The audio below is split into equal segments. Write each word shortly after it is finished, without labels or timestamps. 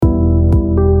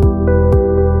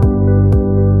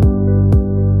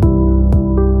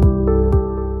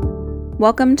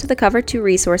Welcome to the Cover 2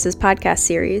 Resources podcast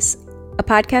series, a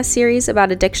podcast series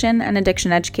about addiction and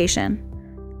addiction education.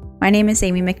 My name is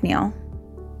Amy McNeil.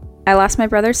 I lost my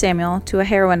brother Samuel to a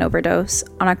heroin overdose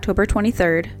on October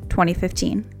 23,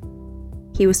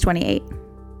 2015. He was 28.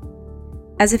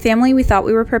 As a family, we thought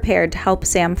we were prepared to help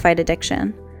Sam fight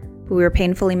addiction, but we were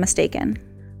painfully mistaken.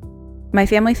 My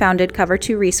family founded Cover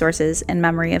 2 Resources in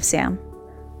memory of Sam.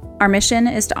 Our mission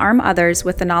is to arm others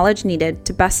with the knowledge needed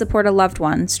to best support a loved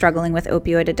one struggling with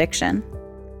opioid addiction.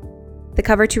 The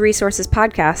Cover 2 Resources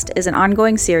podcast is an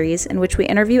ongoing series in which we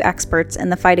interview experts in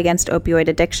the fight against opioid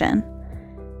addiction.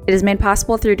 It is made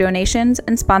possible through donations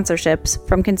and sponsorships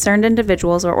from concerned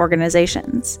individuals or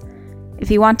organizations. If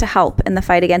you want to help in the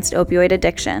fight against opioid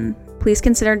addiction, please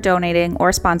consider donating or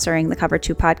sponsoring the Cover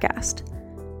 2 podcast.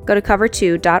 Go to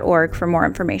cover2.org for more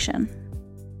information.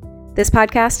 This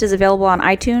podcast is available on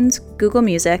iTunes, Google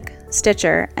Music,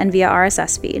 Stitcher, and via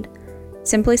RSS feed.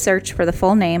 Simply search for the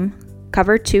full name,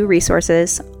 Cover 2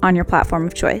 Resources, on your platform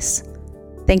of choice.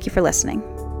 Thank you for listening.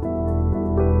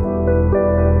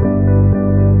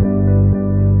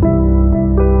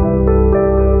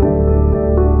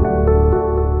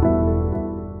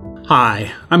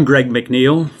 Hi, I'm Greg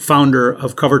McNeil, founder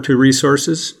of Cover 2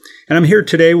 Resources, and I'm here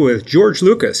today with George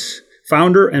Loucas,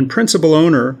 founder and principal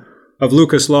owner of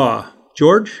Loucas Law.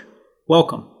 George,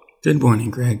 welcome. Good morning,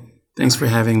 Greg. Thanks for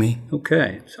having me.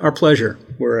 Okay, it's our pleasure.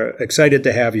 We're excited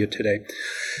to have you today.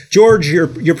 George, your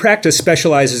practice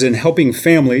specializes in helping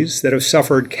families that have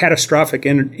suffered catastrophic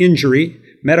injury,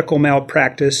 medical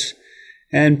malpractice,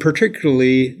 and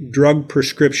particularly drug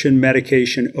prescription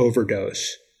medication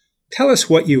overdose. Tell us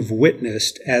what you've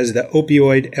witnessed as the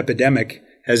opioid epidemic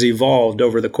has evolved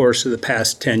over the course of the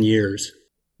past 10 years.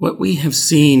 What we have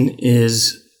seen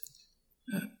is,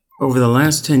 over the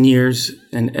last 10 years,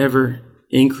 an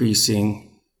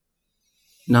ever-increasing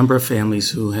number of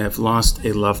families who have lost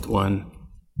a loved one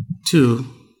to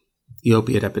the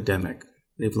opiate epidemic.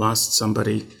 They've lost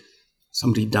somebody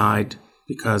died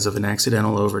because of an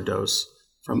accidental overdose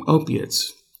from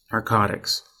opiates,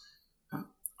 narcotics.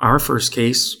 Our first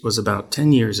case was about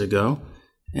 10 years ago,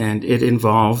 and it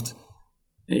involved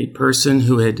a person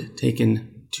who had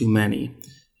taken too many,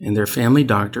 and their family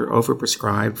doctor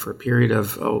overprescribed for a period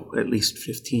of at least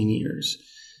 15 years.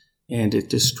 And it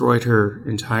destroyed her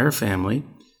entire family,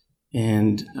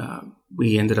 and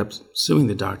we ended up suing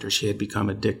the doctor. She had become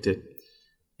addicted,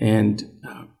 and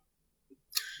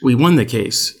we won the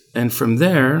case. And from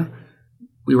there,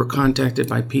 we were contacted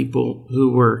by people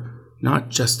who were not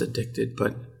just addicted,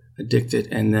 but addicted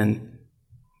and then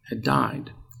had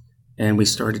died. And we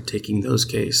started taking those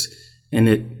cases, and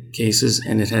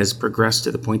it has progressed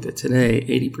to the point that today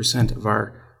 80% of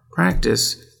our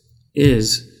practice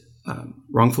is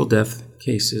wrongful death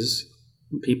cases,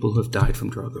 people who have died from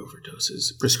drug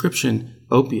overdoses, prescription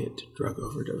opiate drug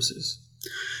overdoses.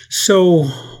 So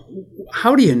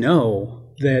how do you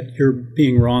know that you're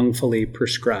being wrongfully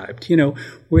prescribed? You know,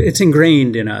 it's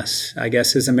ingrained in us, I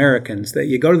guess, as Americans, that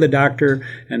you go to the doctor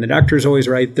and the doctor's always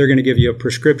right. They're going to give you a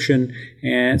prescription.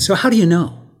 And so how do you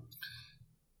know?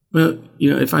 Well,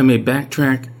 if I may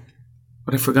backtrack,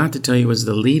 what I forgot to tell you was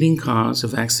the leading cause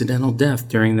of accidental death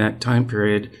during that time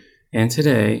period and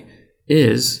today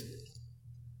is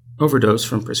overdose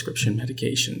from prescription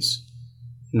medications,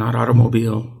 not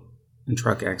automobile and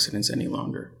truck accidents any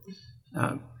longer.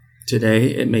 Today,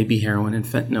 it may be heroin and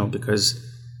fentanyl because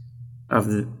of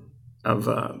the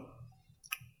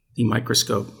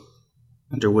microscope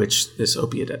under which this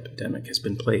opiate epidemic has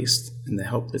been placed and the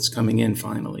help that's coming in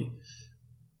finally.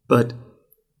 But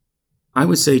I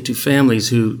would say to families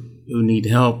who need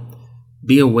help,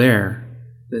 be aware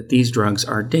that these drugs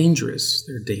are dangerous.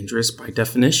 They're dangerous by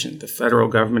definition. The federal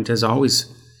government has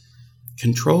always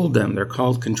controlled them. They're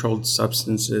called controlled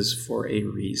substances for a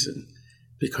reason,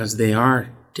 because they are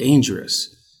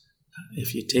dangerous.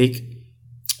 If you take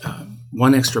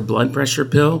one extra blood pressure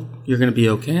pill, you're going to be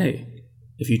okay.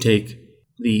 If you take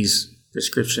these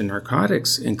prescription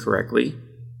narcotics incorrectly,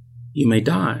 you may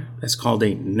die. That's called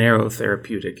a narrow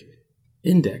therapeutic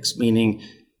index, meaning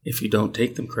if you don't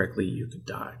take them correctly, you could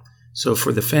die. So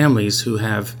for the families who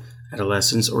have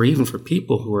adolescents, or even for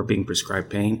people who are being prescribed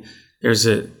pain, there's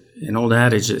an old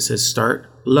adage that says start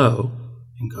low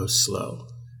and go slow.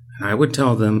 And I would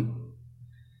tell them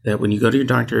that when you go to your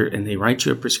doctor and they write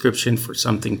you a prescription for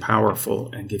something powerful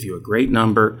and give you a great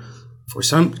number for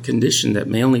some condition that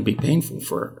may only be painful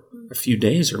for a few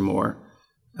days or more,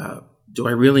 do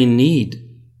I really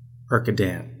need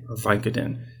Percodan or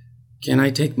Vicodin? Can I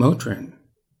take Motrin,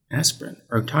 aspirin,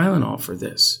 or Tylenol for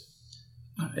this?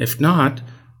 If not,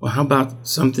 well, how about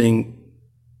something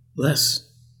less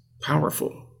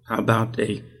powerful? How about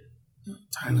a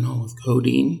Tylenol with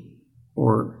codeine,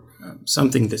 or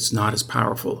something that's not as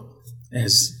powerful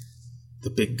as the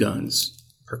big guns,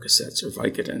 Percocets or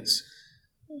Vicodins.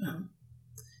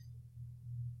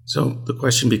 So the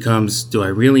question becomes, do I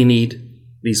really need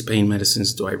these pain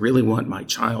medicines? Do I really want my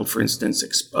child, for instance,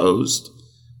 exposed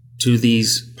to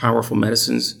these powerful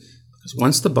medicines? Because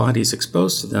once the body is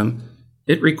exposed to them,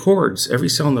 it records, every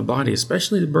cell in the body,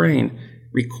 especially the brain,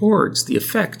 records the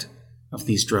effect of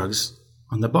these drugs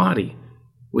on the body,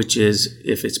 which is,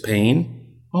 if it's pain,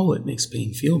 it makes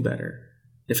pain feel better.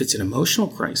 If it's an emotional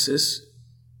crisis,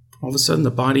 all of a sudden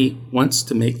the body wants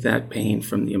to make that pain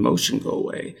from the emotion go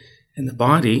away. And the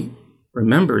body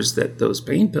remembers that those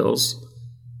pain pills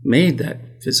made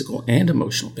that physical and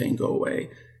emotional pain go away.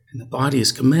 And the body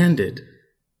is commanded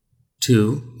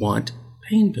to want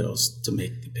pain pills to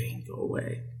make the pain go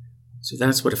away. So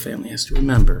that's what a family has to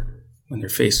remember when they're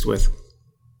faced with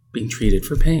being treated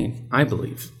for pain, I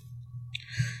believe.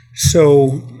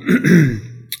 So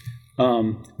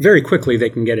very quickly they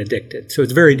can get addicted. So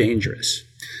it's very dangerous.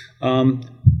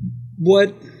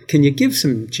 What can you give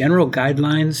some general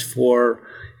guidelines for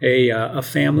a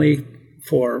family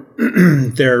for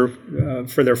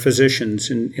their physicians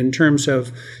in terms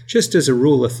of, just as a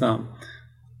rule of thumb,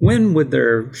 when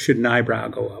should an eyebrow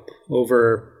go up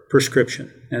over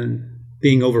prescription and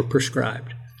being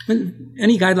overprescribed?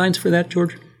 Any guidelines for that,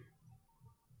 George?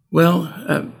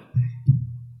 Well,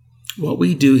 what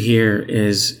we do here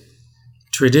is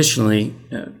traditionally,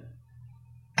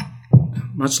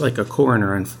 much like a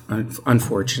coroner,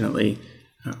 unfortunately,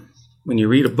 when you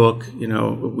read a book,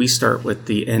 we start with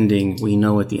the ending. We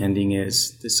know what the ending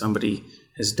is, that somebody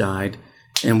has died,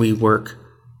 and we work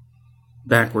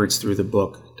backwards through the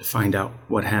book to find out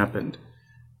what happened.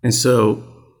 And so,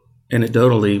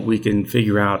 anecdotally, we can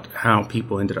figure out how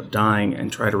people ended up dying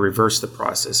and try to reverse the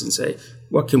process and say,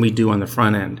 what can we do on the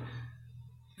front end?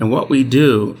 And what we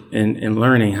do in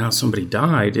learning how somebody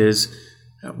died is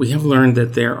we have learned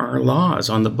that there are laws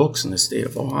on the books in the state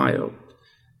of Ohio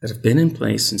that have been in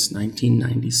place since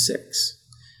 1996.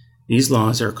 These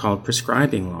laws are called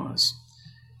prescribing laws,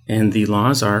 and the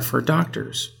laws are for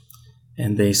doctors.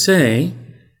 And they say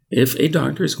if a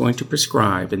doctor is going to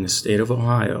prescribe in the state of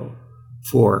Ohio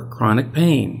for chronic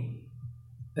pain,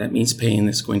 that means pain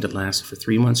that's going to last for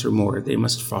 3 months or more, they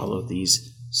must follow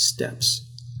these steps.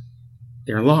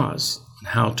 There are laws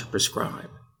on how to prescribe.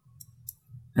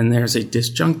 And there's a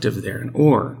disjunctive there, an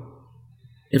or.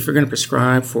 If you're going to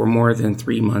prescribe for more than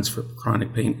 3 months for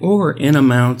chronic pain, or in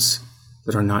amounts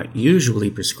that are not usually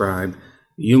prescribed,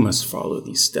 you must follow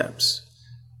these steps.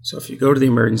 So if you go to the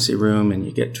emergency room and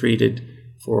you get treated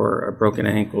for a broken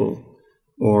ankle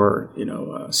or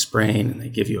a sprain, and they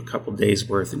give you a couple days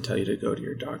worth and tell you to go to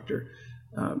your doctor,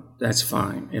 that's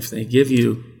fine. If they give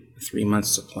you a 3-month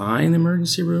supply in the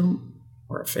emergency room,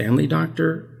 or a family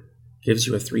doctor gives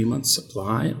you a 3-month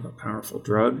supply of a powerful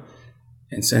drug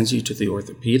and sends you to the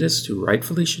orthopedist who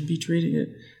rightfully should be treating it,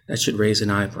 that should raise an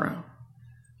eyebrow.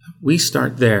 We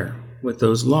start there with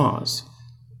those laws.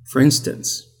 For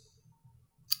instance,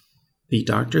 the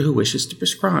doctor who wishes to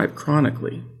prescribe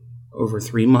chronically over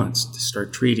 3 months to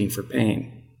start treating for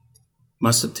pain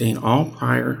must obtain all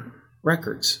prior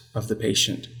records of the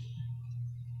patient.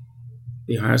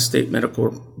 The Ohio State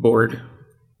Medical Board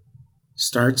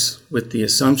starts with the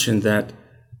assumption that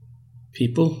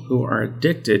people who are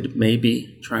addicted may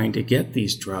be trying to get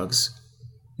these drugs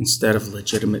instead of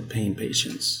legitimate pain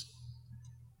patients.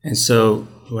 And so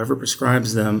whoever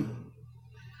prescribes them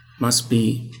must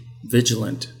be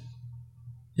vigilant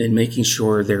in making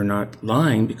sure they're not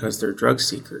lying because they're drug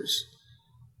seekers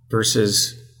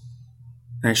versus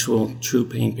actual true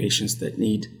pain patients that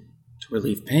need to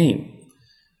relieve pain.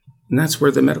 And that's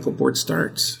where the medical board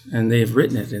starts, and they've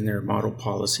written it in their model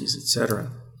policies,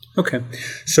 etc. Okay.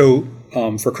 So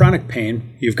for chronic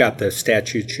pain, you've got the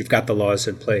statutes, you've got the laws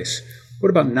in place. What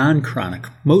about non-chronic?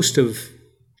 Most of,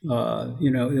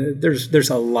 there's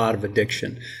a lot of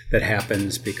addiction that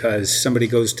happens because somebody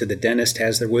goes to the dentist,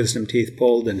 has their wisdom teeth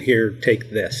pulled, and here, take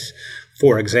this,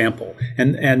 for example.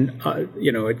 And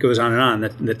it goes on and on,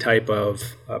 the type of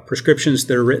prescriptions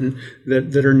that are written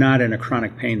that are not in a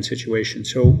chronic pain situation.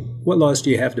 So what laws do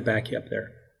you have to back you up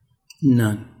there?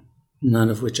 None.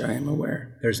 None of which I am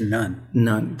aware. There's none?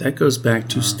 None. That goes back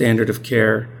to standard of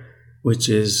care, which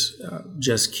is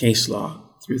just case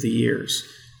law through the years,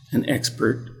 an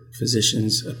expert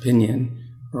physician's opinion,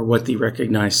 or what the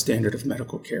recognized standard of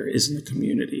medical care is in the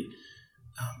community.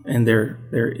 And there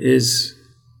is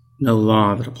no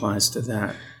law that applies to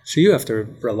that. So you have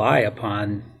to rely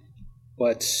upon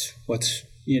what's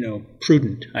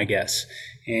prudent, I guess,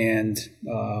 and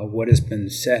what has been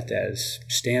set as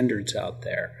standards out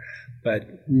there.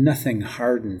 but nothing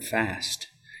hard and fast.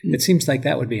 It seems like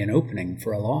that would be an opening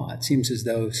for a law. It seems as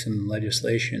though some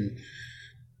legislation,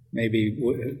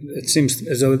 it seems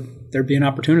as though there'd be an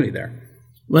opportunity there.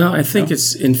 Well, I think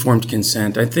it's informed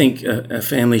consent. I think a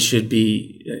family should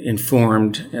be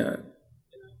informed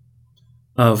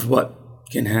of what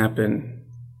can happen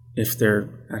if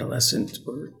their adolescent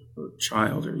or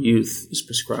child or youth is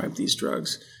prescribed these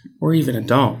drugs, or even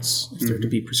adults if they're to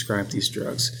be prescribed these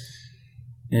drugs.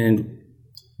 And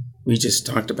we just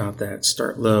talked about that.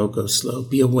 Start low, go slow,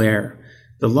 be aware.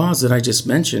 The laws that I just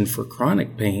mentioned for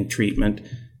chronic pain treatment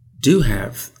do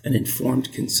have an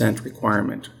informed consent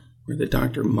requirement where the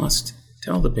doctor must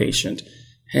tell the patient,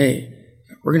 hey,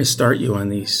 we're going to start you on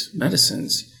these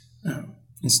medicines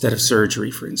instead of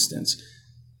surgery, for instance,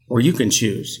 or you can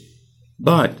choose.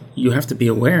 But you have to be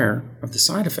aware of the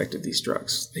side effect of these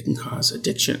drugs. They can cause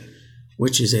addiction,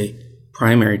 which is a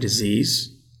primary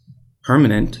disease,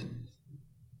 permanent,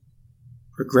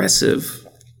 progressive,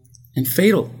 and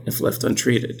fatal if left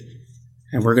untreated.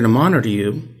 And we're going to monitor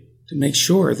you to make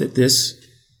sure that this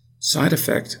side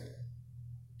effect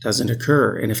doesn't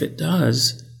occur. And if it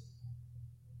does,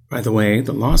 by the way,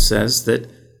 the law says that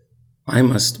I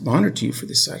must monitor you for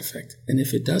this side effect. And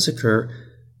if it does occur,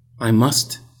 I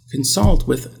must consult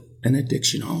with an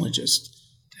addictionologist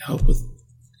to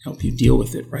help you deal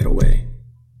with it right away.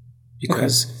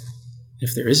 Because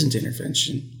if there isn't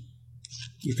intervention,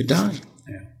 you could die.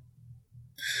 Yeah.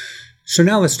 So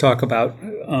now let's talk about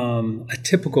a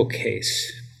typical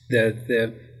case.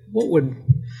 Can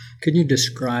you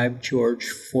describe, George,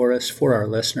 for us, for our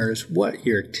listeners, what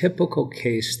your typical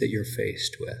case that you're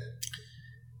faced with?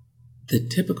 The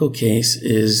typical case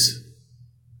is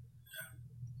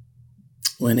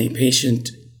when a patient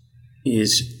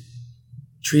is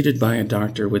treated by a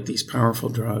doctor with these powerful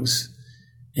drugs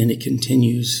and it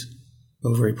continues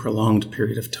over a prolonged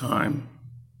period of time.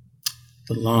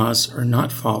 The laws are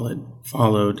not followed.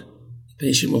 The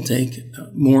patient will take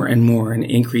more and more in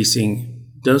increasing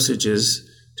dosages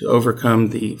to overcome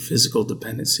the physical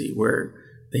dependency where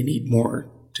they need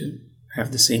more to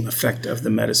have the same effect of the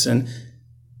medicine.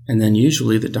 And then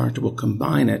usually the doctor will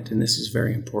combine it, and this is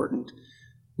very important,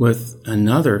 with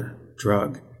another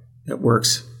drug that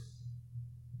works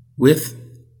with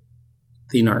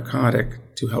the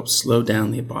narcotic to help slow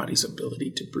down the body's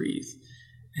ability to breathe.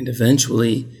 And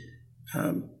eventually,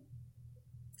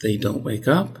 they don't wake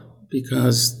up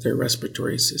because their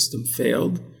respiratory system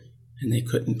failed and they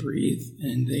couldn't breathe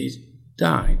and they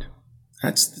died.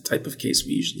 That's the type of case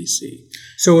we usually see.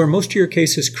 So are most of your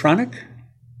cases chronic?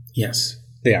 Yes.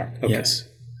 They are? Okay. Yes.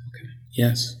 Okay.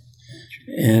 Yes.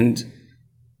 And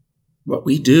what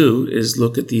we do is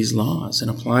look at these laws and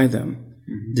apply them.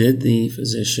 Mm-hmm. Did the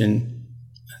physician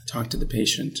talk to the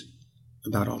patient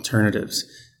about alternatives?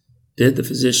 Did the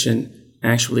physician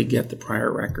actually get the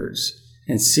prior records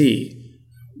and see,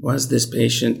 was this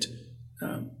patient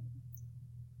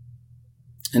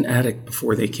an addict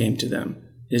before they came to them?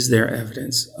 Is there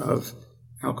evidence of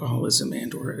alcoholism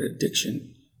and or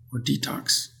addiction or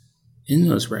detox in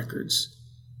those records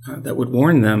that would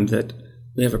warn them that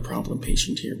we have a problem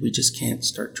patient here. We just can't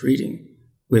start treating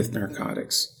with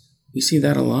narcotics. We see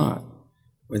that a lot,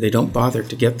 where they don't bother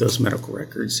to get those medical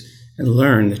records and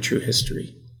learn the true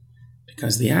history.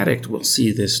 Because the addict will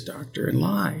see this doctor and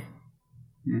lie.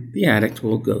 The addict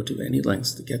will go to any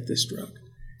lengths to get this drug,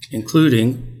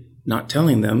 including not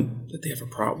telling them that they have a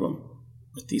problem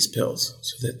with these pills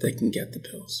so that they can get the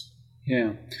pills.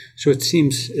 Yeah. So it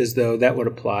seems as though that would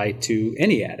apply to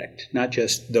any addict, not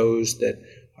just those that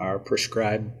are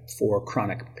prescribed for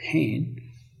chronic pain,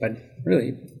 but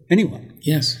really anyone.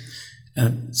 Yes.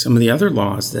 Some of the other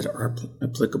laws that are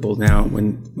applicable now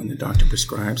when the doctor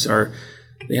prescribes are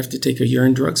they have to take a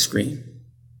urine drug screen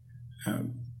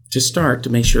to start to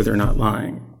make sure they're not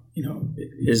lying. You know,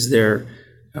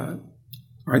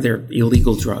 are there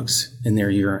illegal drugs in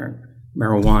their urine?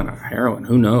 Marijuana, heroin,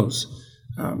 who knows?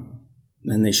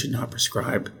 Then they should not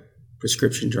prescribe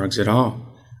prescription drugs at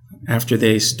all. After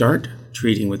they start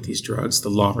treating with these drugs, the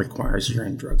law requires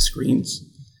urine drug screens.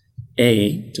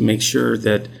 A, to make sure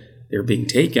that they're being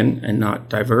taken and not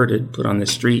diverted, put on the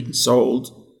street and sold.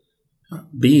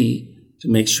 B, to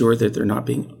make sure that they're not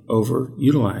being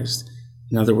overutilized.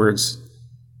 In other words,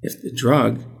 if the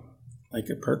drug, like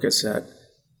a Percocet,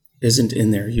 isn't in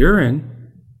their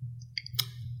urine,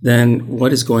 then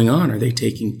what is going on? Are they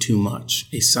taking too much?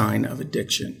 A sign of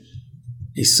addiction,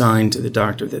 a sign to the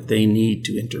doctor that they need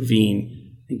to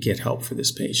intervene and get help for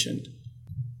this patient.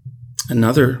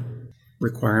 Another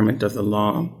requirement of the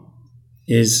law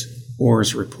is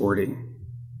ORS reporting,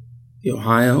 the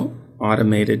Ohio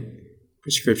Automated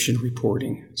Prescription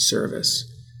Reporting Service.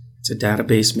 It's a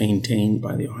database maintained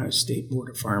by the Ohio State Board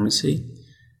of Pharmacy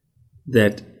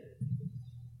that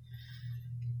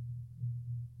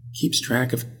keeps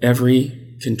track of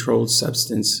every controlled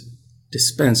substance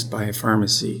dispensed by a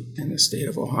pharmacy in the state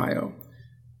of Ohio.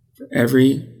 For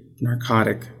every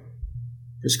narcotic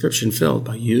prescription filled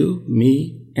by you,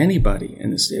 me, anybody in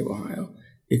the state of Ohio,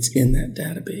 it's in that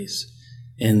database.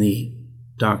 And the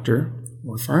doctor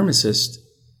or pharmacist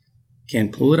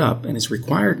can pull it up, and is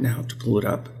required now to pull it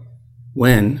up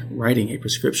when writing a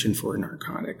prescription for a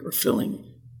narcotic or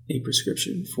filling a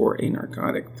prescription for a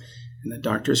narcotic. And the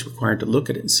doctor is required to look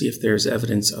at it and see if there's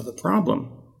evidence of a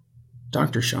problem.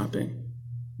 Doctor shopping.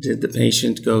 Did the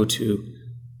patient go to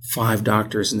 5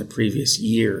 doctors in the previous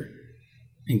year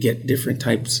and get different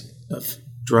types of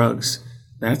drugs?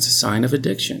 That's a sign of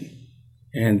addiction.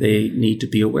 And they need to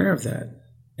be aware of that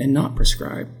and not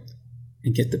prescribe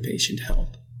and get the patient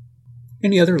help.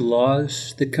 Any other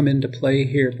laws that come into play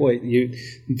here? Boy,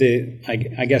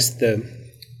 I guess the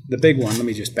big one, let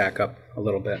me just back up a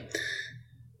little bit.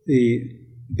 The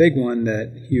big one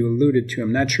that you alluded to,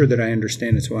 I'm not sure that I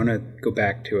understand it, so I want to go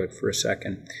back to it for a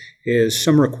second, is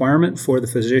some requirement for the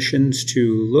physicians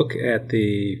to look at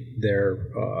their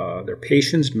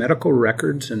patients' medical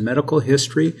records and medical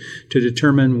history to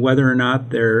determine whether or not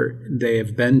they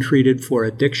have been treated for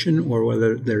addiction or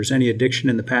whether there's any addiction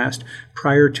in the past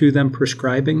prior to them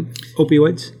prescribing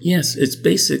opioids? Yes, it's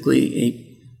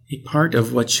basically a part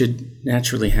of what should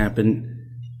naturally happen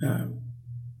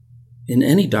in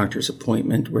any doctor's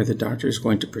appointment where the doctor is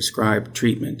going to prescribe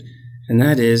treatment, and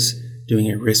that is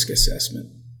doing a risk assessment.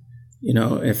 You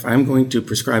know, if I'm going to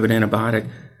prescribe an antibiotic,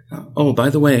 oh, by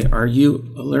the way, are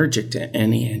you allergic to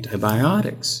any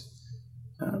antibiotics?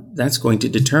 That's going to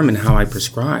determine how I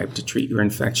prescribe to treat your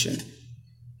infection.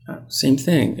 Same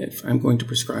thing, if I'm going to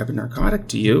prescribe a narcotic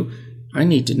to you, I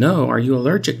need to know, are you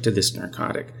allergic to this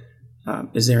narcotic?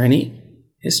 Is there any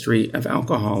history of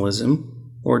alcoholism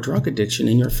or drug addiction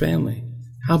in your family?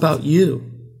 How about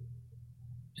you?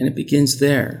 And it begins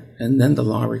there. And then the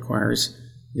law requires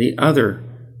the other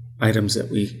items that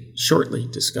we shortly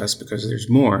discuss, because there's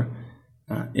more,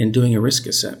 in doing a risk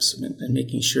assessment and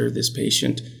making sure this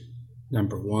patient,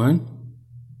 number one,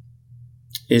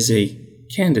 is a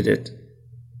candidate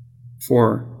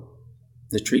for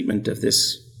the treatment of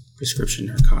this prescription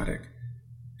narcotic.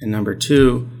 And number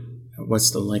two,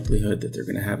 what's the likelihood that they're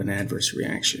going to have an adverse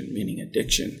reaction, meaning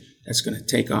addiction, that's going to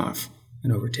take off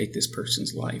and overtake this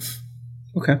person's life.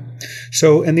 Okay.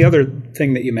 So, and the other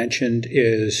thing that you mentioned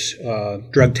is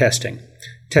drug testing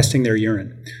their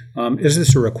urine. Is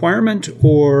this a requirement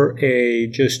or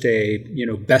just a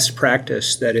best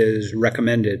practice that is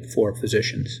recommended for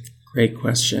physicians? Great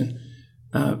question.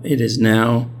 It is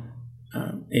now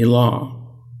a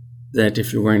law that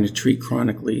if you're going to treat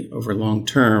chronically over long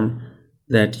term,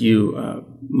 that you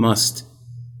must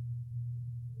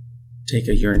take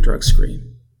a urine drug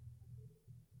screen.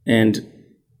 And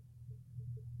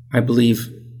I believe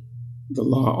the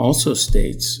law also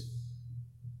states,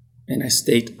 and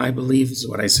I believe is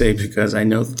what I say because I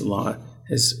know that the law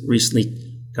has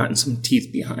recently gotten some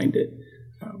teeth behind it,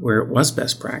 where it was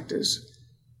best practice,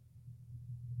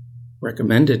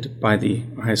 recommended by the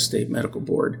Ohio State Medical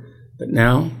Board. But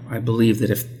now I believe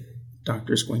that if a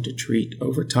doctor is going to treat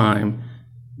over time,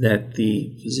 that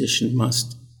the physician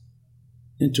must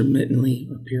intermittently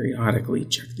or periodically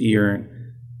check the urine,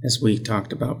 as we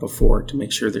talked about before, to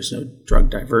make sure there's no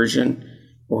drug diversion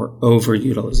or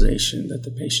overutilization, that the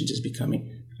patient is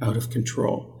becoming out of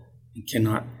control and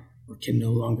cannot or can no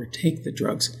longer take the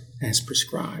drugs as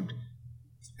prescribed.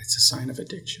 It's a sign of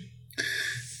addiction.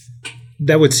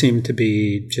 That would seem to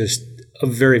be just a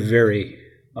very, very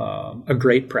a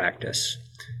great practice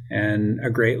and a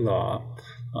great law.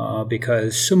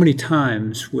 Because so many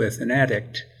times with an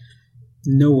addict,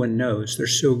 no one knows. They're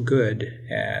so good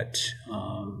at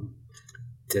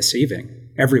deceiving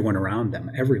everyone around them,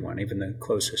 even the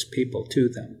closest people to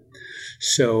them.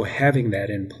 So having that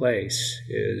in place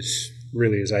is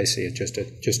really, as I see it,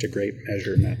 just a great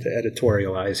measure. Not to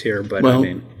editorialize here, but well, I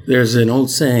mean, there's an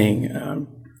old saying,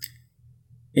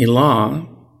 a law,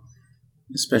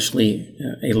 especially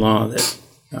a law that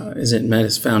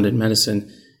is found in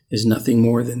medicine, is nothing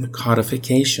more than the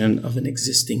codification of an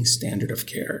existing standard of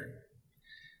care.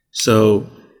 So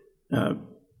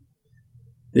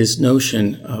this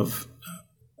notion of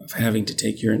having to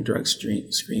take urine drug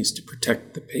screens to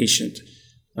protect the patient,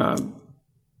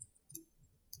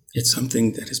 it's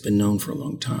something that has been known for a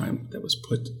long time, that was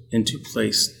put into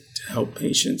place to help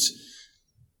patients.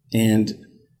 And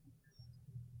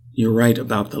you're right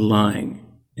about the lying.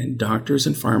 And doctors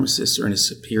and pharmacists are in a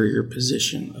superior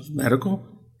position of medical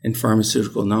and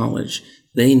pharmaceutical knowledge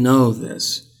They know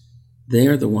this. They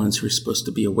are the ones who are supposed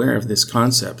to be aware of this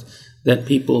concept that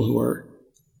people who are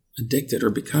addicted or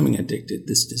becoming addicted,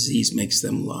 this disease makes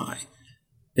them lie.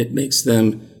 It makes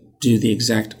them do the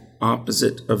exact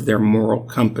opposite of their moral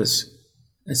compass.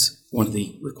 That's one of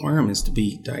the requirements to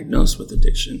be diagnosed with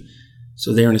addiction.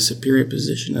 So they're in a superior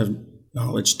position of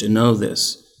knowledge to know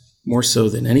this, more so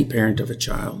than any parent of a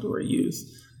child or a youth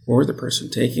or the person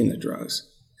taking the drugs,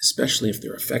 especially if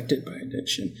they're affected by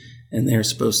addiction, and they're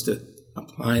supposed to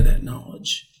apply that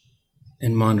knowledge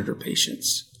and monitor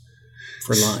patients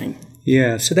for lying.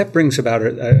 Yeah, so that brings about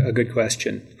a good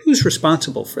question. Who's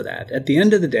responsible for that? At the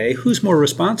end of the day, who's more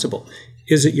responsible?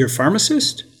 Is it your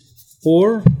pharmacist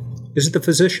or is it the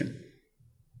physician?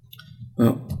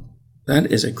 Well,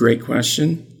 that is a great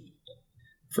question.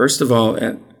 First of all,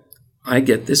 I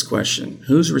get this question.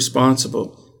 Who's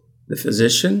responsible? The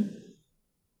physician,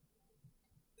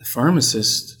 the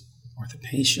pharmacist, or the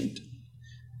patient?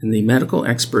 And the medical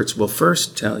experts will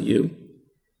first tell you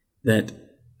that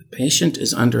the patient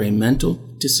is under a mental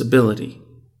disability.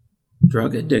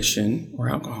 Drug addiction or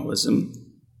alcoholism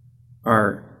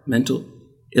are mental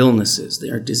illnesses. They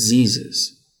are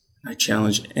diseases. I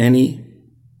challenge any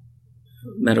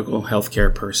medical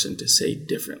healthcare person to say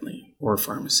differently, or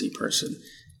pharmacy person.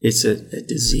 It's a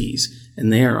disease,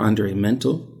 and they are under a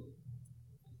mental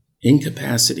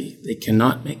incapacity. They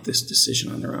cannot make this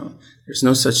decision on their own. There's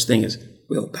no such thing as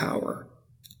willpower.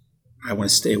 I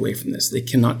want to stay away from this. They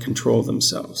cannot control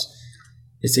themselves.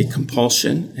 It's a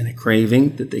compulsion and a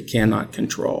craving that they cannot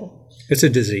control. It's a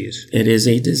disease. It is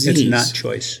a disease. It's not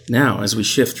choice. Now, as we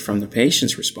shift from the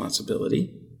patient's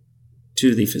responsibility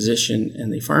to the physician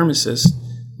and the pharmacist,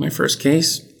 my first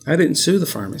case, I didn't sue the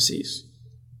pharmacies.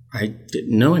 I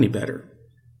didn't know any better.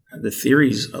 The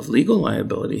theories of legal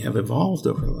liability have evolved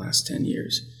over the last 10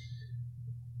 years.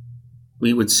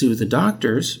 We would sue the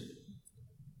doctors,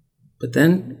 but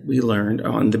then we learned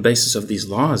on the basis of these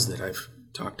laws that I've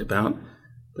talked about,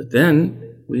 but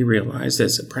then we realized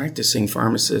as a practicing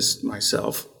pharmacist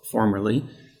myself, formerly,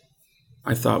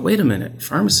 I thought, wait a minute,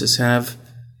 pharmacists have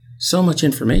so much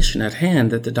information at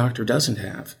hand that the doctor doesn't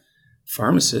have.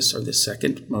 Pharmacists are the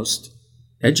second most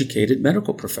educated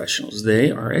medical professionals.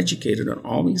 They are educated on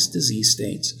all these disease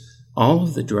states, all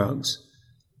of the drugs.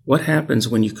 What happens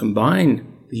when you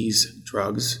combine these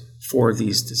drugs for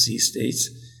these disease states,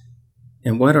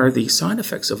 and what are the side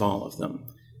effects of all of them?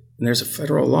 And there's a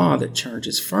federal law that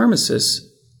charges pharmacists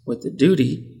with the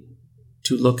duty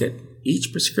to look at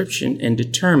each prescription and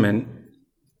determine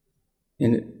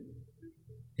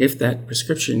if that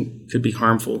prescription could be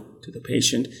harmful to the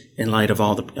patient in light of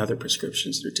all the other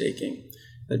prescriptions they're taking.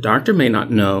 The doctor may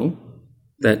not know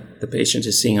that the patient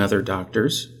is seeing other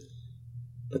doctors,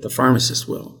 but the pharmacist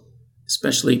will,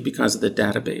 especially because of the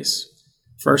database.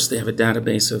 First, they have a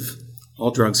database of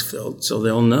all drugs filled, so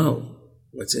they'll know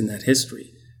what's in that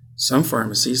history. Some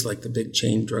pharmacies, like the big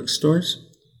chain drugstores,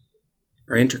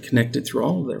 are interconnected through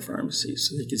all of their pharmacies,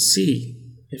 so they can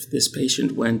see if this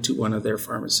patient went to one of their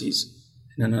pharmacies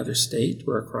in another state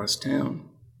or across town.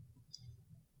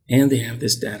 And they have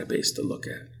this database to look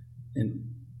at. And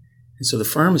so the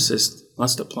pharmacist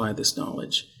must apply this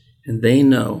knowledge, and they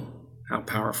know how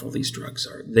powerful these drugs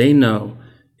are. They know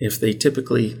if they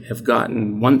typically have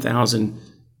gotten 1,000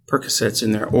 Percocets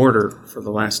in their order for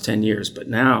the last 10 years, but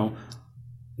now,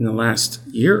 in the last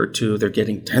year or two, they're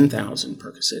getting 10,000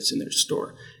 Percocets in their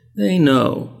store. They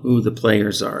know who the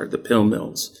players are, the pill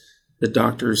mills, the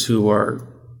doctors who are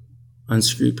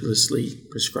unscrupulously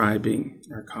prescribing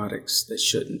narcotics that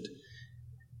shouldn't.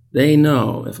 They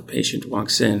know if a patient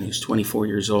walks in who's 24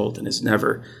 years old and has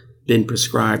never been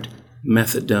prescribed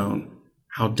methadone,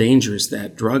 how dangerous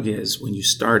that drug is when you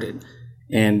start it.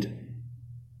 And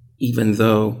even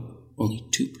though only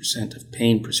 2% of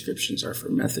pain prescriptions are for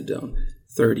methadone,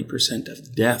 30%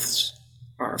 of deaths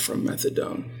are from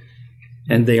methadone.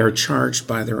 And they are charged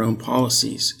by their own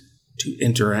policies to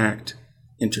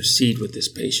intercede with this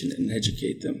patient and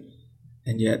educate them.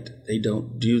 And yet they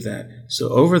don't do that. So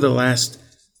over the last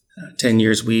 10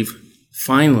 years, we've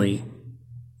finally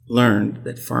learned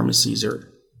that pharmacies are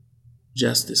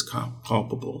just as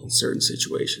culpable in certain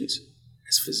situations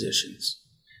as physicians.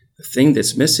 The thing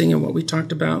that's missing in what we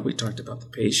talked about the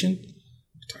patient,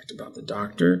 we talked about the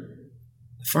doctor,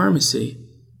 the pharmacy.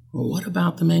 Well, what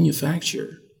about the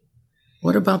manufacturer?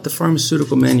 What about the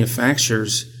pharmaceutical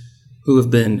manufacturers who have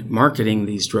been marketing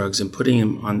these drugs and putting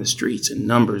them on the streets in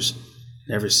numbers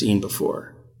never seen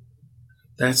before?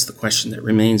 That's the question that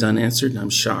remains unanswered, and I'm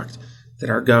shocked that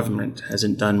our government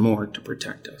hasn't done more to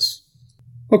protect us.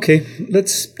 Okay,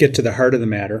 let's get to the heart of the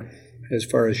matter. as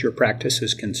far as your practice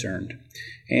is concerned.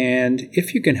 And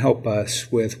if you can help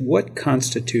us with what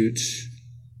constitutes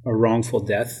a wrongful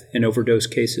death in overdose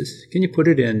cases, can you put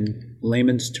it in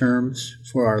layman's terms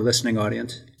for our listening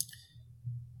audience?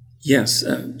 Yes.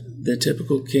 The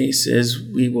typical case is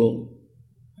we will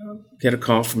get a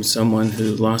call from someone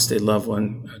who lost a loved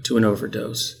one to an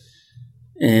overdose,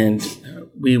 and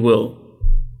we will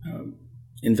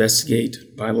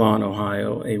investigate by law in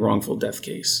Ohio a wrongful death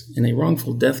case. And a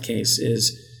wrongful death case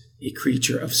is a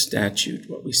creature of statute,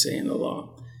 what we say in the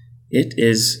law. It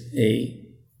is a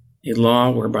law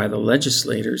whereby the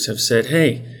legislators have said,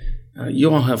 hey,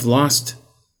 you all have lost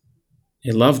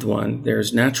a loved one.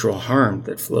 There's natural harm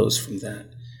that flows from that.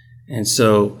 And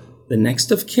so the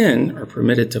next of kin are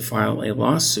permitted to file a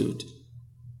lawsuit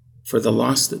for the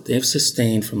loss that they've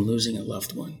sustained from losing a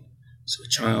loved one. So a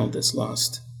child that's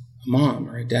lost a mom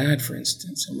or a dad, for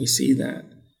instance, and we see that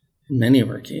in many of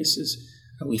our cases,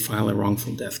 we file a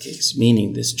wrongful death case,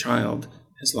 meaning this child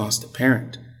has lost a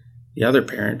parent. The other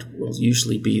parent will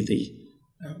usually be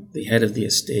the head of the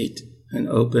estate and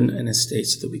open an estate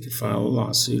so that we could file a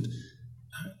lawsuit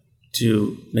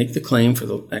to make the claim for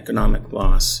the economic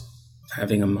loss of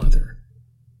having a mother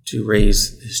to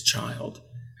raise this child.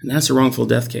 And that's a wrongful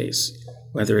death case,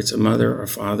 whether it's a mother or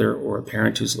father or a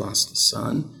parent who's lost a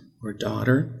son or a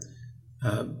daughter,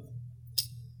 a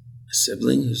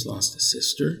sibling who's lost a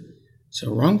sister. So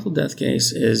a wrongful death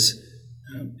case is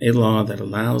a law that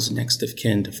allows next of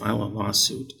kin to file a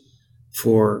lawsuit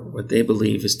for what they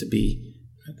believe is to be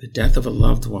the death of a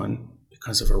loved one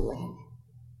because of a wrong.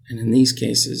 And in these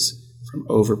cases, from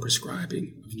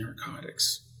overprescribing of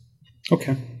narcotics.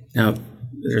 Okay. Now,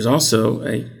 there's also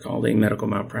called a medical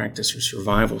malpractice or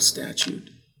survival statute.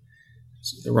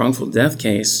 So the wrongful death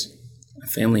case, a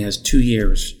family has 2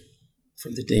 years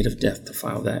from the date of death to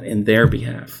file that in their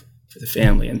behalf for the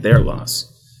family and their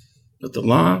loss. But the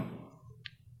law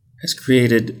has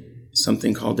created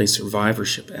something called a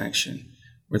survivorship action,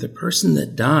 where the person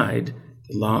that died,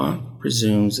 the law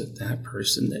presumes that that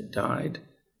person that died,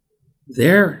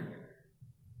 their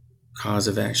cause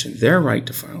of action, their right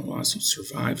to file a lawsuit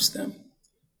survives them.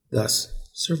 Thus,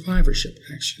 survivorship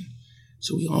action.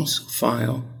 So we also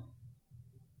file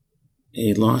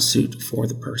a lawsuit for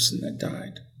the person that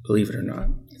died. Believe it or not,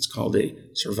 it's called a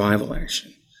survival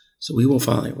action. So we will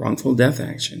file a wrongful death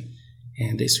action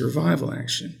and a survival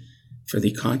action for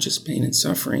the conscious pain and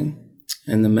suffering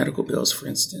and the medical bills, for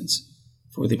instance,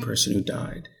 for the person who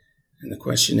died. And the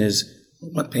question is,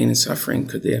 what pain and suffering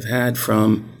could they have had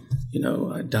from,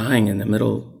 dying in the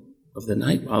middle of the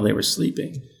night while they were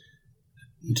sleeping?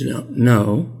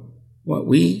 No, what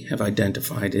we have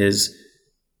identified is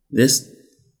this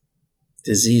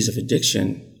disease of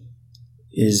addiction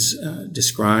is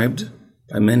described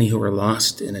by many who are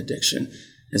lost in addiction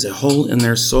as a hole in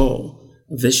their soul,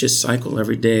 a vicious cycle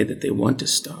every day that they want to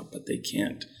stop, but they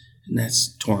can't. And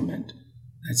that's torment.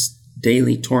 That's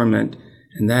daily torment,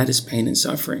 and that is pain and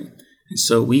suffering. And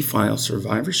so we file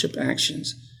survivorship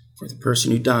actions for the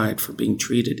person who died for being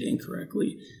treated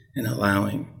incorrectly and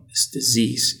allowing this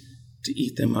disease to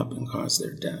eat them up and cause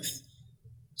their death.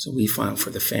 So we file for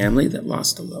the family that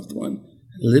lost a loved one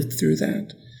and lived through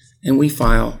that, and we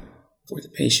file for the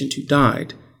patient who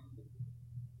died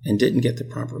and didn't get the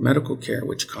proper medical care,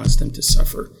 which caused them to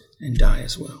suffer and die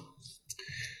as well.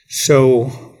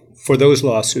 So for those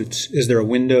lawsuits, is there a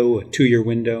window, a 2-year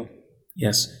window?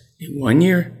 Yes, a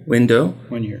 1-year window.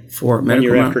 1 year. For 1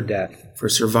 year after death. For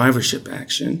survivorship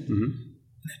action. Mm-hmm.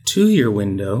 And a 2-year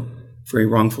window for a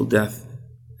wrongful death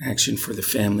action for the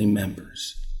family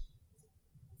members.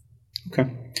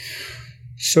 Okay.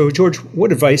 So, George,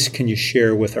 what advice can you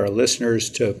share with our listeners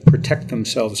to protect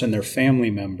themselves and their family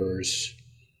members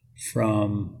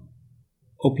from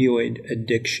opioid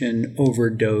addiction,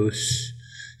 overdose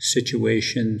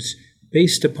situations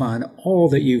based upon all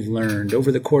that you've learned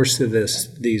over the course of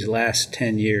these last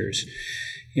 10 years?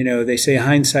 They say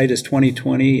hindsight is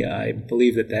 20/20. I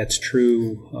believe that that's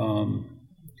true.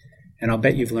 And I'll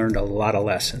bet you've learned a lot of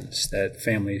lessons that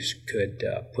families could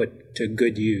put to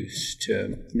good use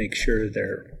to make sure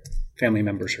their family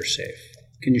members are safe.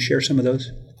 Can you share some of those?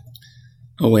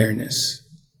 Awareness.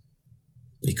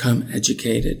 Become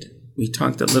educated. We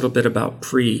talked a little bit about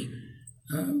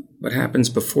what happens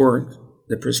before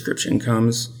the prescription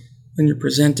comes when you're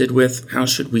presented with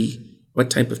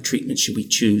what type of treatment should we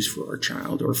choose for our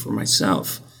child or for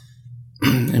myself,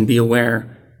 and be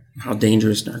aware of how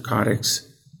dangerous narcotics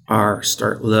are.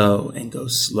 Start low and go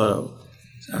slow.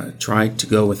 Try to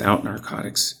go without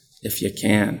narcotics if you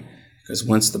can, because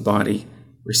once the body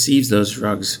receives those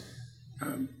drugs,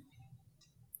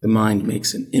 the mind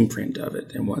makes an imprint of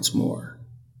it and wants more.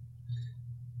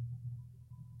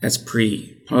 That's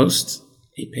pre-post,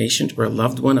 a patient or a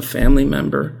loved one, a family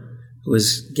member who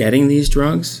is getting these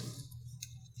drugs,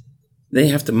 they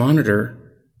have to monitor,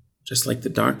 just like the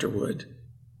doctor would,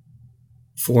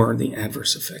 for the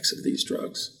adverse effects of these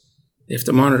drugs. They have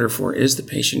to monitor for, is the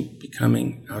patient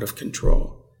becoming out of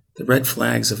control? The red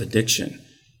flags of addiction.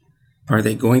 Are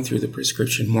they going through the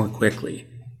prescription more quickly?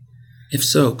 If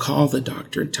so, call the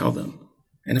doctor and tell them.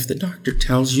 And if the doctor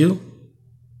tells you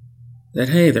that,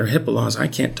 hey, there are HIPAA laws, I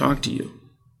can't talk to you.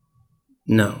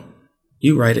 No.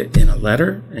 You write it in a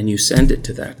letter and you send it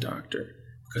to that doctor,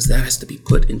 because that has to be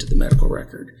put into the medical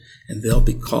record, and they'll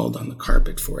be called on the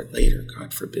carpet for it later,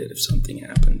 God forbid, if something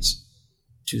happens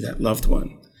to that loved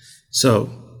one. So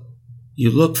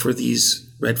you look for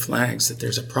these red flags that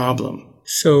there's a problem.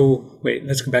 So, wait,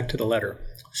 let's go back to the letter.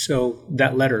 So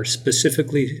that letter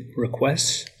specifically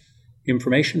requests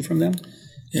information from them?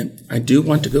 And I do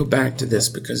want to go back to this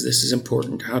because this is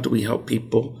important. How do we help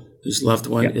people whose loved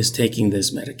one is taking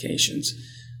these medications?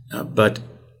 But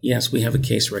yes, we have a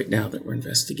case right now that we're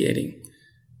investigating.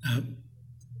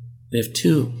 We have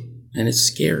two, and it's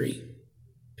scary.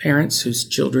 Parents whose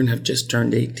children have just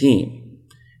turned 18,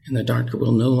 and the doctor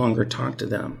will no longer talk to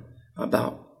them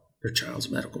about their child's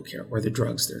medical care or the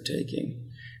drugs they're taking.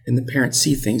 And the parents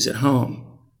see things at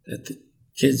home, that the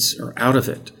kids are out of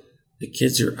it. The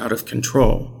kids are out of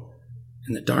control,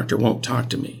 and the doctor won't talk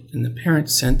to me. And the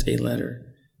parents sent a letter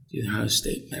to the Ohio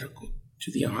State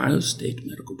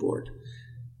Medical Board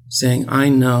saying, I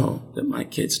know that my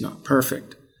kid's not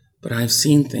perfect, but I've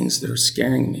seen things that are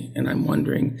scaring me, and I'm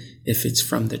wondering if it's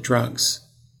from the drugs.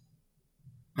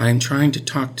 I'm trying to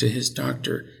talk to his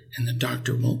doctor, and the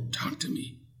doctor won't talk to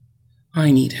me. I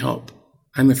need help.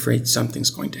 I'm afraid something's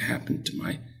going to happen to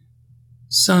my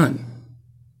son.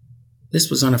 This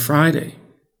was on a Friday.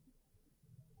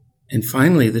 And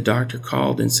finally, the doctor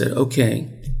called and said, okay,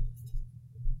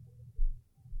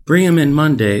 bring him in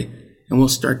Monday, and we'll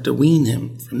start to wean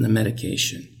him from the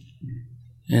medication.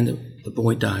 And the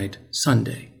boy died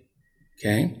Sunday.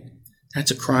 Okay?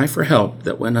 That's a cry for help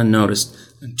that went unnoticed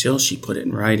until she put it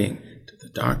in writing to the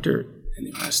doctor and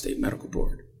the Ohio State Medical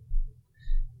Board.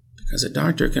 Because a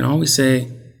doctor can always say,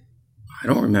 I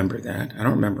don't remember that. I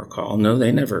don't remember a call. No,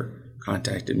 they never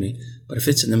contacted me. But if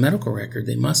it's in the medical record,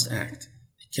 they must act.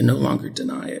 They can no longer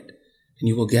deny it. And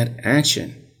you will get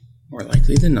action. More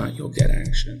likely than not, you'll get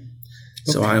action.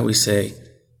 Okay. So I always say,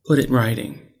 put it in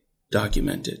writing,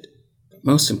 document it. But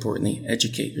most importantly,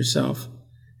 educate yourself.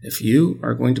 If you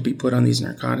are going to be put on these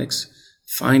narcotics,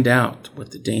 find out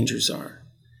what the dangers are.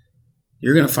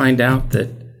 You're going to find out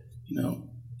that,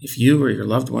 if you or your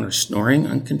loved one are snoring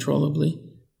uncontrollably,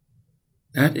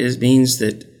 that means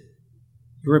that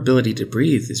your ability to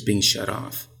breathe is being shut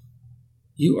off.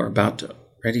 You are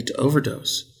ready to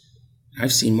overdose.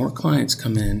 I've seen more clients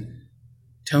come in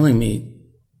telling me,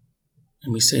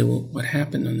 and we say, well, what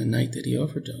happened on the night that he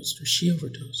overdosed or she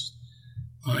overdosed?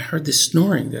 Well, I heard this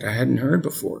snoring that I hadn't heard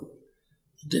before.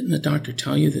 Didn't the doctor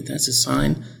tell you that that's a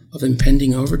sign of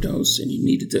impending overdose and you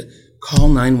needed to call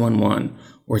 911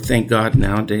 or, thank God,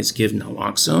 nowadays give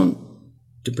naloxone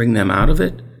to bring them out of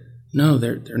it? No,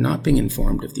 they're not being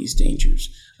informed of these dangers,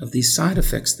 of these side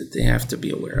effects that they have to be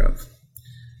aware of.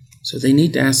 So they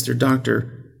need to ask their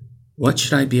doctor, what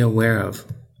should I be aware of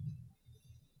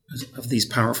these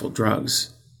powerful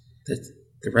drugs, that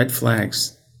the red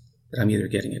flags that I'm either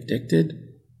getting addicted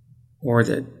or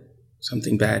that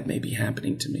something bad may be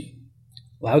happening to me.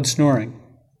 Loud snoring.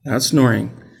 Loud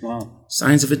snoring. Wow.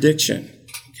 Signs of addiction.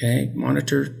 Okay,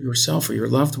 monitor yourself or your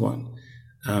loved one.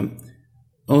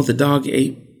 The dog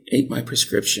ate my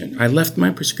prescription. I left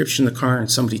my prescription in the car and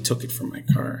somebody took it from my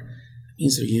car. It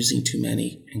means they're using too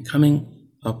many and coming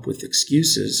up with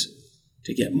excuses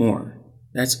to get more.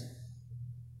 That's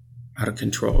out of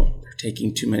control. They're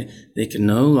taking too many. They can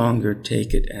no longer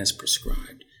take it as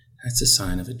prescribed. That's a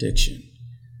sign of addiction.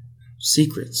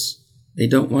 Secrets. They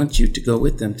don't want you to go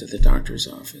with them to the doctor's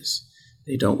office.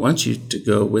 They don't want you to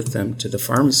go with them to the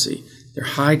pharmacy. They're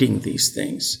hiding these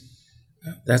things.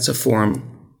 That's a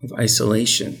form of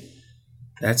isolation.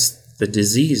 That's the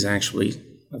disease, actually,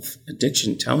 of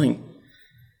addiction, telling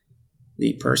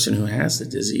the person who has the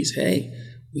disease, hey,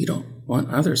 we don't want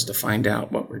others to find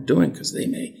out what we're doing because they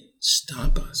may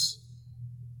stop us.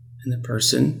 And the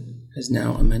person has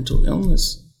now a mental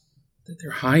illness that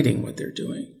they're hiding what they're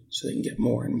doing so they can get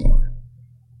more and more.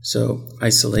 So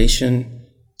isolation,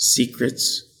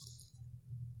 secrets.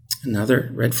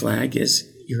 Another red flag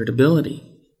is irritability.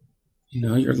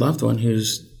 Your loved one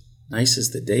who's nice as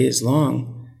the day is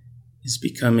long is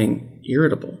becoming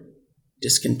irritable,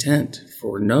 discontent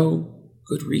for no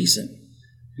good reason,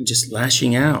 and just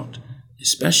lashing out,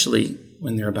 especially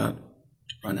when they're about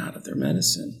to run out of their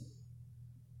medicine,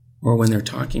 or when they're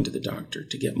talking to the doctor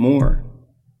to get more,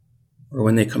 or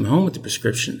when they come home with the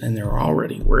prescription and they're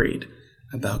already worried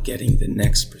about getting the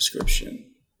next prescription.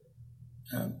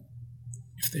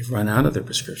 If they've run out of their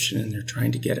prescription and they're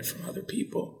trying to get it from other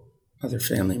people, other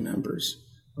family members,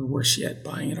 or worse yet,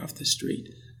 buying it off the street,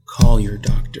 call your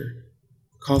doctor.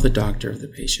 Call the doctor of the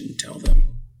patient and tell them,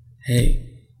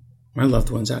 hey, my loved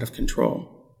one's out of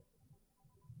control.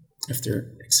 If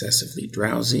they're excessively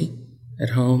drowsy at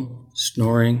home,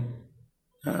 snoring,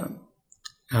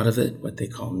 out of it, what they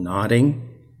call nodding,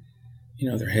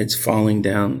 their head's falling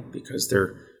down because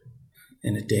they're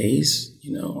in a daze,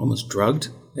 almost drugged.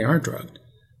 They are drugged.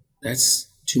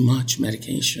 That's too much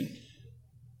medication.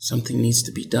 Something needs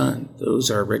to be done. Those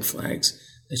are red flags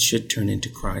that should turn into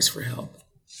cries for help.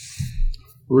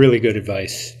 Really good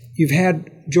advice. You've had,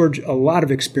 George, a lot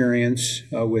of experience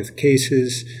with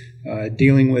cases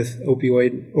dealing with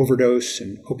opioid overdose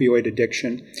and opioid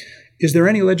addiction. Is there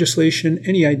any legislation,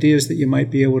 any ideas that you might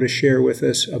be able to share with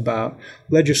us about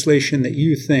legislation that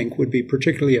you think would be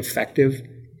particularly effective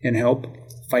in help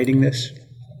fighting this?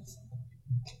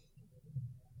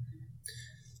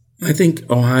 I think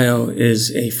Ohio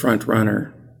is a front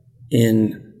runner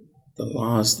in the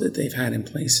laws that they've had in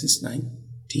place since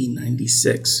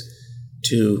 1996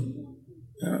 to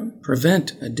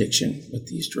prevent addiction with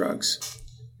these drugs,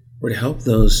 or to help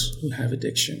those who have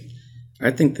addiction.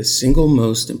 I think the single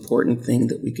most important thing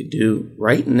that we could do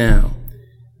right now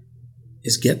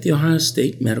is get the Ohio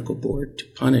State Medical Board to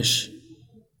punish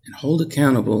and hold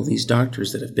accountable these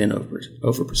doctors that have been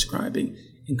overprescribing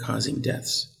and causing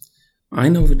deaths. I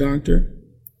know of a doctor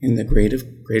in the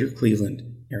greater Cleveland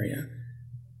area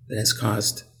that has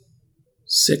caused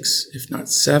 6, if not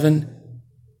 7,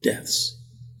 deaths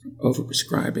from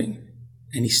overprescribing,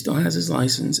 and he still has his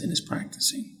license and is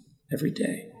practicing every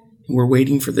day. And we're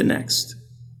waiting for the next.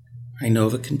 I know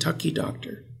of a Kentucky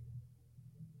doctor,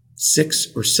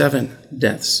 6 or 7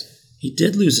 deaths. He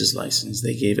did lose his license.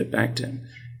 They gave it back to him.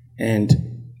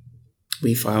 And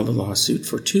we filed a lawsuit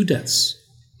for 2 deaths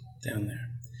down there.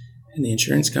 And the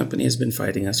insurance company has been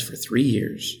fighting us for 3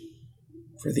 years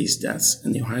for these deaths.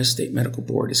 And the Ohio State Medical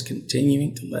Board is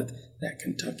continuing to let that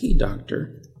Kentucky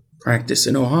doctor practice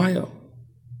in Ohio.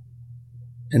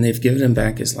 And they've given him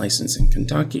back his license in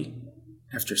Kentucky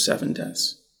after 7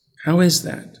 deaths. How is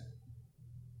that?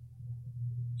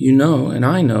 You know, and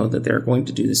I know that they're going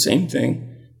to do the same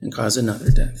thing and cause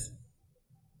another death.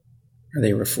 Are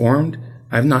they reformed?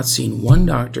 I've not seen one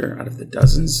doctor out of the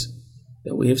dozens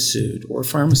that we have sued, or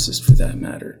pharmacist for that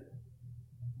matter,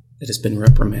 that has been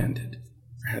reprimanded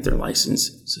or had their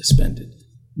license suspended.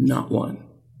 Not one.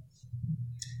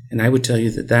 And I would tell you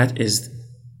that that is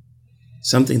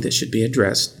something that should be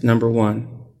addressed, number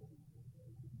 1.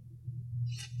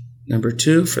 Number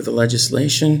 2, for the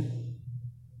legislation,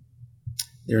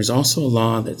 there is also a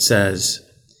law that says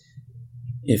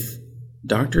if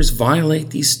doctors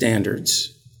violate these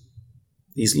standards,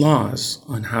 these laws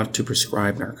on how to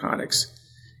prescribe narcotics,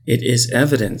 it is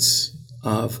evidence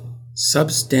of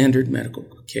substandard medical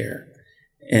care,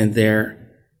 and there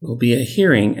will be a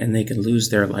hearing and they can lose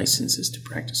their licenses to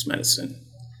practice medicine.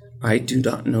 I do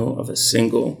not know of a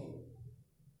single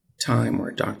time where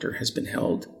a doctor has been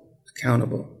held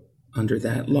accountable under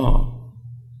that law.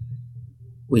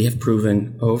 We have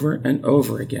proven over and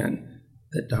over again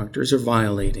that doctors are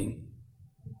violating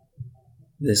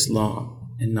this law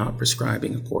and not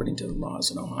prescribing according to the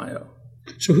laws in Ohio.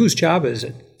 So whose job is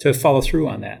it to follow through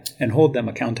on that and hold them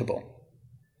accountable?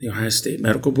 The Ohio State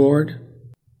Medical Board,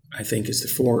 I think, is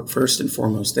the first and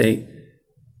foremost. They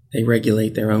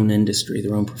regulate their own industry,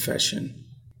 their own profession.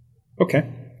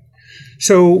 Okay.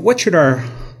 So what should our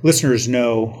listeners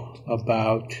know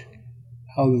about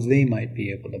how they might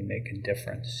be able to make a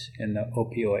difference in the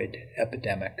opioid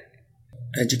epidemic?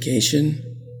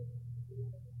 Education,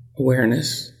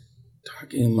 awareness,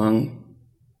 talking among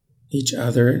each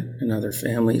other and other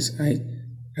families.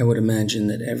 I would imagine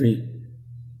that every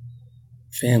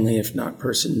family, if not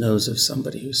person, knows of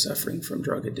somebody who's suffering from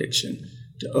drug addiction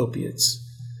to opiates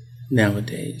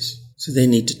nowadays. So they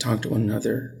need to talk to one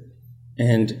another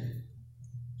and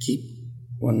keep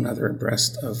one another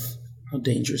abreast of how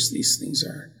dangerous these things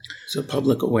are. So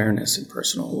public awareness and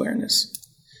personal awareness.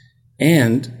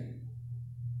 And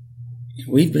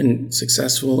we've been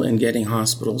successful in getting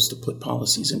hospitals to put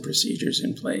policies and procedures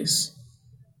in place.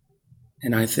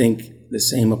 And I think the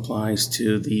same applies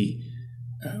to the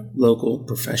local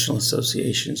professional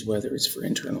associations, whether it's for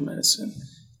internal medicine,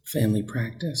 family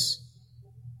practice,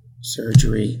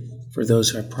 surgery, for those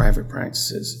who have private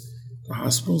practices. The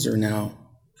hospitals are now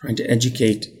trying to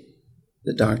educate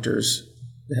the doctors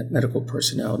that medical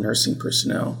personnel, nursing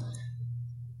personnel,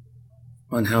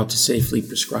 on how to safely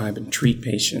prescribe and treat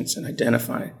patients and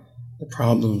identify the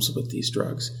problems with these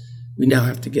drugs. We now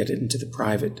have to get it into the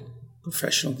private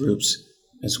professional groups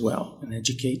as well and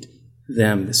educate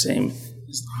them the same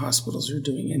as the hospitals are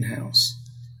doing in-house.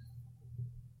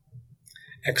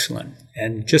 Excellent.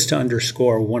 And just to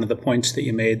underscore one of the points that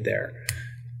you made there,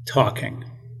 talking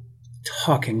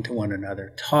to one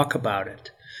another, talk about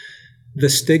it. The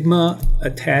stigma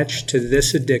attached to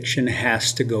this addiction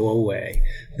has to go away.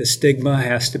 The stigma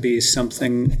has to be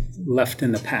something left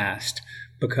in the past,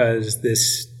 because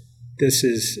this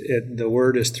is it, the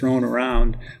word is thrown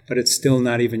around, but it's still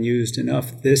not even used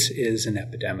enough. This is an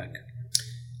epidemic.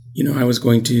 I was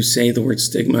going to say the word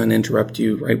stigma and interrupt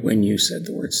you right when you said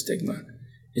the word stigma.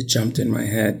 It jumped in my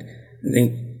head. I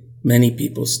think many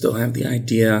people still have the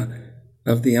idea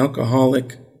of the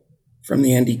alcoholic from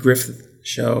the Andy Griffith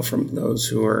show, from those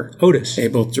who are Otis,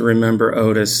 able to remember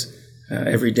Otis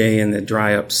every day in the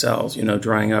dry up cells,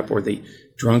 drying up, or the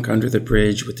drunk under the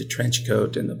bridge with the trench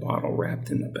coat and the bottle wrapped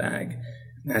in the bag.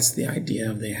 And that's the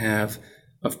idea they have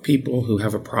of people who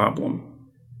have a problem.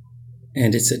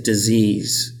 And it's a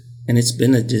disease. And it's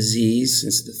been a disease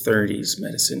since the 30s.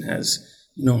 Medicine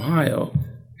in Ohio,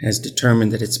 has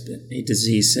determined that it's been a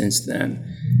disease since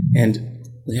then. And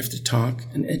we have to talk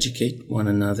and educate one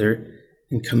another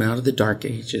and come out of the dark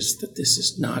ages that this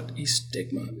is not a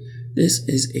stigma. This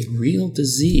is a real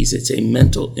disease. It's a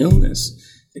mental illness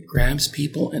that grabs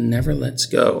people and never lets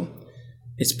go.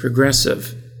 It's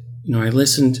progressive. I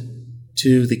listened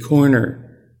to the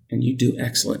coroner, and you do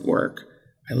excellent work.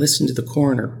 I listened to the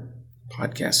coroner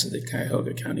podcast of the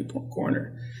Cuyahoga County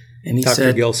coroner, and he Dr.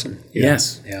 said, Gilson.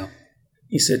 Yes. Yeah.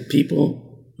 He said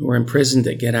people who are in prison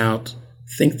that get out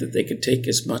think that they could take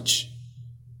as much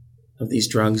of these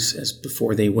drugs as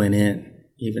before they went in,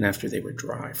 even after they were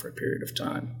dry for a period of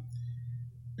time.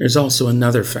 There's also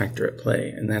another factor at play,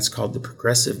 and that's called the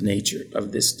progressive nature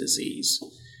of this disease.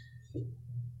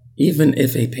 Even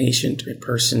if a patient or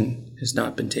person has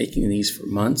not been taking these for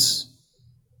months,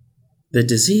 the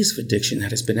disease of addiction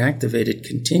that has been activated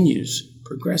continues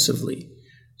progressively,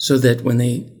 so that when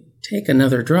they take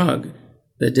another drug,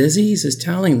 the disease is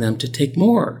telling them to take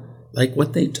more, like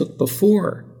what they took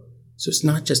before. So it's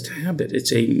not just a habit,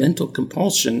 it's a mental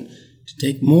compulsion to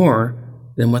take more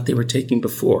than what they were taking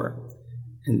before.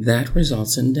 And that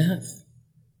results in death,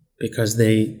 because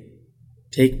they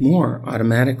take more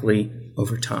automatically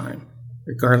over time,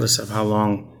 regardless of how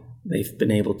long they've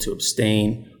been able to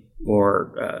abstain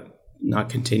or not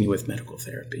continue with medical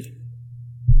therapy.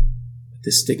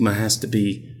 This stigma has to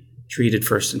be treated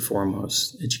first and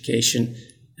foremost. Education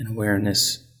and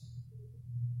awareness,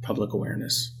 public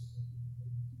awareness.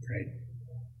 Great.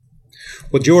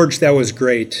 Well, George, that was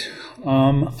great.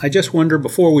 I just wonder,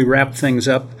 before we wrap things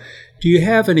up, do you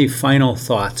have any final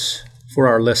thoughts for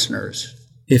our listeners?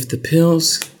 If the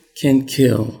pills can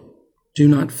kill, do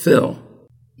not fill.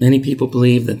 Many people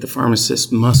believe that the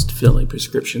pharmacist must fill a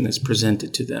prescription that's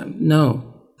presented to them.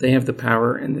 No, they have the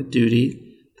power and the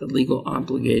duty, the legal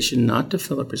obligation not to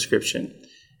fill a prescription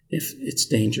if it's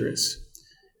dangerous.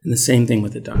 And the same thing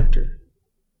with the doctor.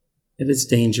 If it's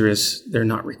dangerous, they're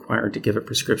not required to give a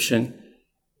prescription.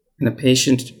 And a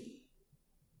patient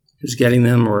who's getting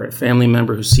them, or a family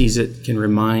member who sees it, can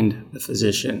remind the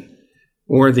physician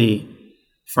or the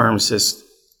pharmacist,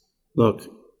 look,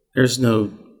 there's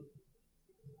no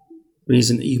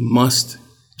reason that you must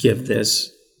give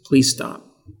this. Please stop.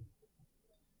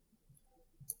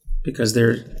 Because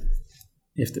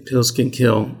if the pills can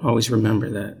kill, always remember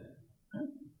that.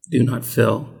 Do not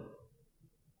fill.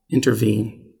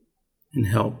 Intervene and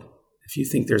help. If you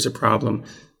think there's a problem,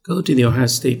 go to the Ohio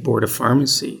State Board of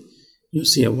Pharmacy. You'll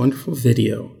see a wonderful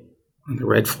video on the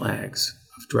red flags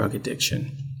of drug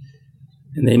addiction.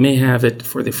 And they may have it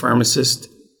for the pharmacist,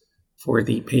 for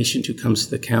the patient who comes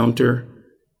to the counter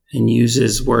and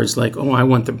uses words like, oh, I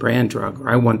want the brand drug, or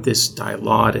I want this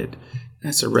dilaudid.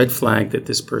 That's a red flag that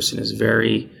this person is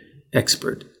very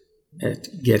expert at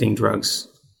getting drugs.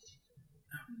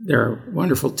 There are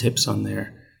wonderful tips on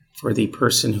there for the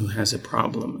person who has a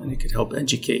problem, and it could help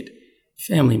educate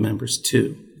family members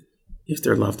too if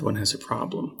their loved one has a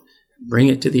problem. Bring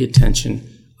it to the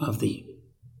attention of the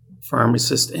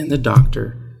pharmacist and the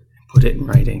doctor and put it in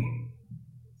writing.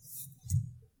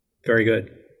 Very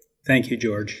good. Thank you,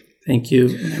 George. Thank you,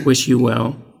 and I wish you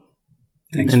well.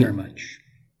 Thanks very much.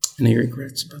 Any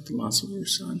regrets about the loss of your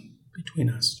son between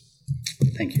us?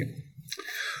 Thank you.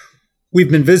 We've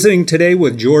been visiting today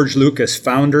with George Loucas,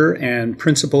 founder and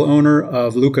principal owner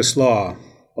of Loucas Law,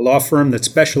 a law firm that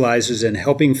specializes in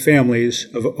helping families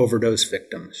of overdose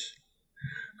victims.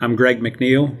 I'm Greg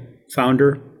McNeil.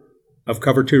 founder of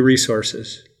Cover 2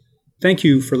 Resources. Thank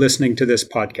you for listening to this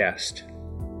podcast.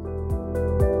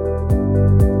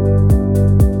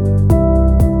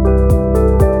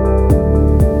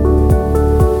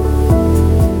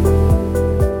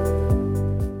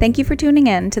 Thank you for tuning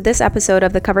in to this episode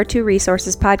of the Cover 2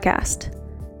 Resources podcast.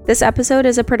 This episode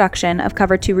is a production of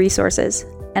Cover 2 Resources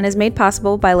and is made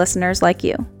possible by listeners like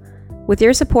you. With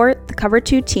your support, the Cover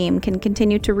 2 team can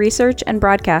continue to research and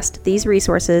broadcast these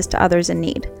resources to others in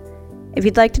need. If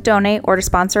you'd like to donate or to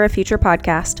sponsor a future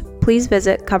podcast, please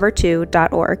visit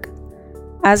cover2.org.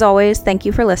 As always, thank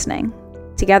you for listening.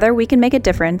 Together, we can make a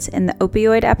difference in the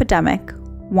opioid epidemic,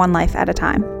 one life at a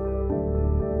time.